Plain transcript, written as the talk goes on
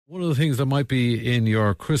One of the things that might be in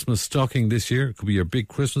your Christmas stocking this year, it could be your big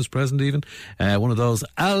Christmas present even, one of those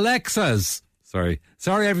Alexas. Sorry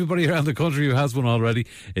everybody around the country who has one already.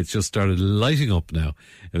 It's just started lighting up now.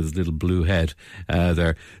 It was a little blue head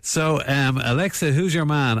there. So, Alexa, who's your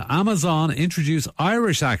man? Amazon introduced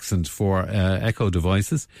Irish accent for Echo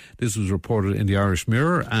devices. This was reported in the Irish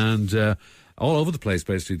Mirror and all over the place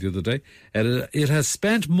basically the other day. It has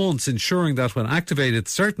spent months ensuring that when activated,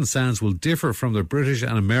 certain sounds will differ from their British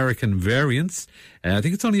and American variants. I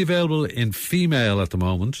think it's only available in female at the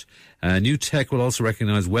moment. New tech will also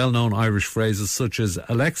recognise well-known Irish phrases such as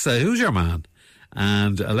Alexa, who's your man?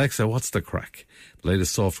 And Alexa, what's the crack? The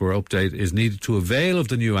latest software update is needed to avail of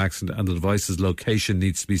the new accent, and the device's location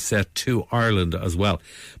needs to be set to Ireland as well.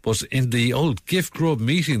 But in the old gift grub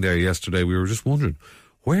meeting there yesterday, we were just wondering,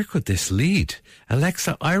 where could this lead?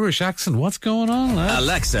 Alexa, Irish accent, what's going on, lads?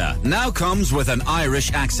 Alexa now comes with an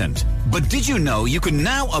Irish accent. But did you know you can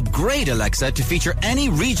now upgrade Alexa to feature any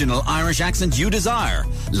regional Irish accent you desire,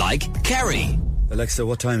 like Kerry? Alexa,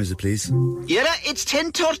 what time is it, please? Yeah, it's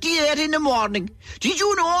 10:38 in the morning. Did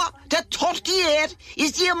you know that 38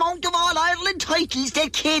 is the amount of All-Ireland titles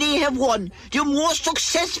that Kerry have won? The most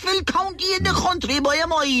successful county in the country by a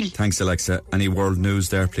mile. Thanks, Alexa. Any world news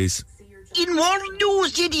there, please? In world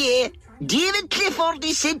news today, David Clifford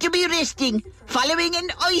is said to be resting following an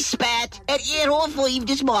ice bath at 8:05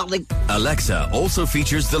 this morning. Alexa also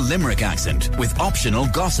features the Limerick accent with optional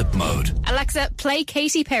gossip mode. Alexa, play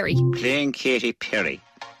Katy Perry. Playing Katy Perry.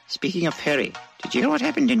 Speaking of Perry, did you hear what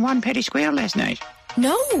happened in One Perry Square last night?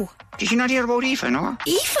 No. Did you not hear about Aoife, no?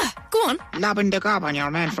 Aoife, go on. Lobbing the gob on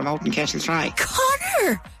your man from out in Castletry.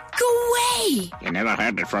 Connor, go away. You never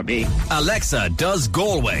heard it from me. Alexa does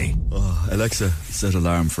Galway. Oh, Alexa, set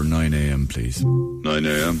alarm for 9 a.m, please. 9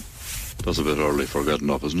 a.m? That's a bit early for getting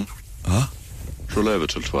up, isn't it? Huh? Sure, leave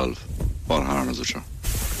it till 12. What harm is it, sure?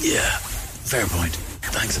 Yeah, fair point.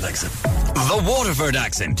 Thanks, Alexa. The Waterford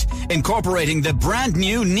accent, incorporating the brand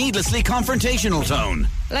new needlessly confrontational tone.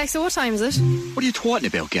 Alexa, what time is it? What are you talking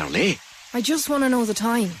about, girl, eh? I just want to know the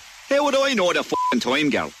time. How would I know the f***ing time,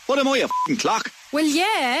 girl? What am I, a f***ing clock? Well,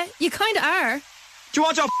 yeah, you kind of are. Do you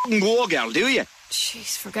want your f***ing go, girl, do you?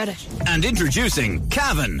 Jeez, forget it. And introducing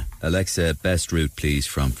Cavan. Alexa, best route, please,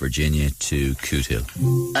 from Virginia to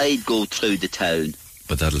Cootehill. I'd go through the town.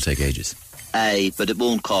 But that'll take ages. Aye, but it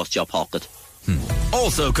won't cost your pocket.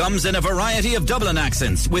 Also comes in a variety of Dublin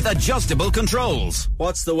accents with adjustable controls.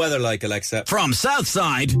 What's the weather like, Alexa? From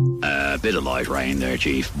Southside. A bit of light rain there,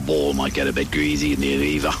 Chief. Ball might get a bit greasy in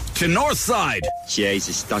the Aviva. To Northside.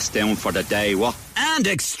 Jesus, that's down for the day, what? And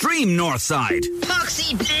extreme Northside.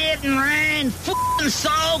 Poxy bleeding rain, f***ing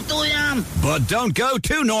soaked I am. But don't go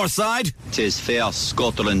too Northside. 'Tis fair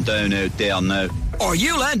scuttling down out there now. Or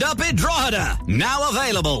you'll end up in Drogheda. Now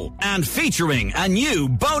available. And featuring a new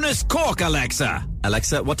bonus Cork Alexa.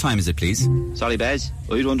 Alexa, what time is it, please? Sorry, Bez.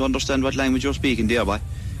 I don't understand what language you're speaking, dear boy.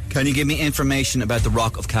 Can you give me information about the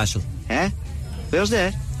Rock of Cashel? Eh? Where's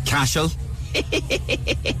that? Cashel?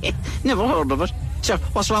 Never heard of it. Sir,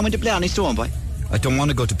 what's wrong with the Blarney Stone, boy? I don't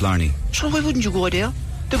want to go to Blarney. Sure, why wouldn't you go there?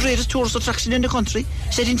 The greatest tourist attraction in the country.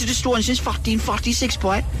 Set into the stone since 1446,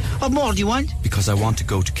 boy. What more do you want? Because I want to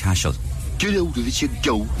go to Cashel. Get out of it, you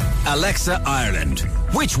go. Alexa Ireland.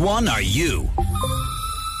 Which one are you?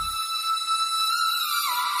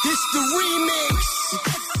 This the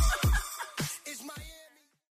remix.